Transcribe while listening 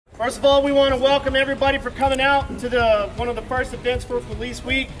First of all, we want to welcome everybody for coming out to one of the first events for Police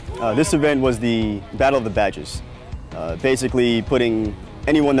Week. This event was the Battle of the Badges. Basically putting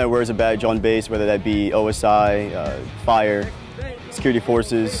anyone that wears a badge on base, whether that be OSI, Fire, Security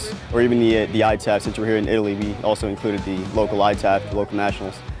Forces, or even the ITAF. Since we're here in Italy, we also included the local ITAF, the local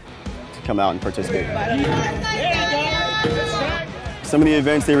nationals, to come out and participate. Some of the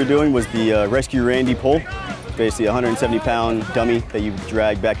events they were doing was the Rescue Randy pole. Basically a 170-pound dummy that you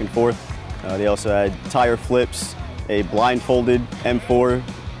drag back and forth. They also had tire flips, a blindfolded M4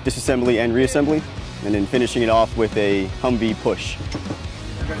 disassembly and reassembly, and then finishing it off with a Humvee push.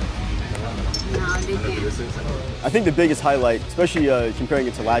 I think the biggest highlight, especially comparing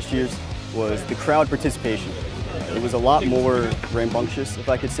it to last year's, was the crowd participation. It was a lot more rambunctious, if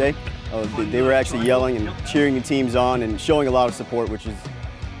I could say. They were actually yelling and cheering the teams on and showing a lot of support, which is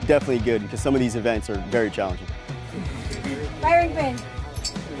definitely good because some of these events are very challenging. Firing pin.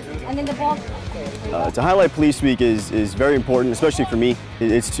 And then the ball. To highlight Police Week is very important, especially for me.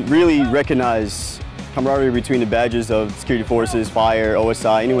 It's to really recognize camaraderie between the badges of Security Forces, Fire,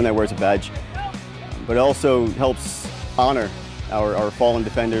 OSI, anyone that wears a badge. But it also helps honor our fallen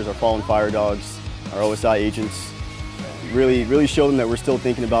defenders, our fallen fire dogs, our OSI agents. Really show them that we're still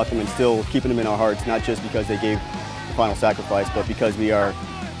thinking about them and still keeping them in our hearts, not just because they gave the final sacrifice, but because we are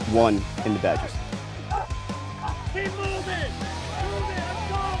one in the badges.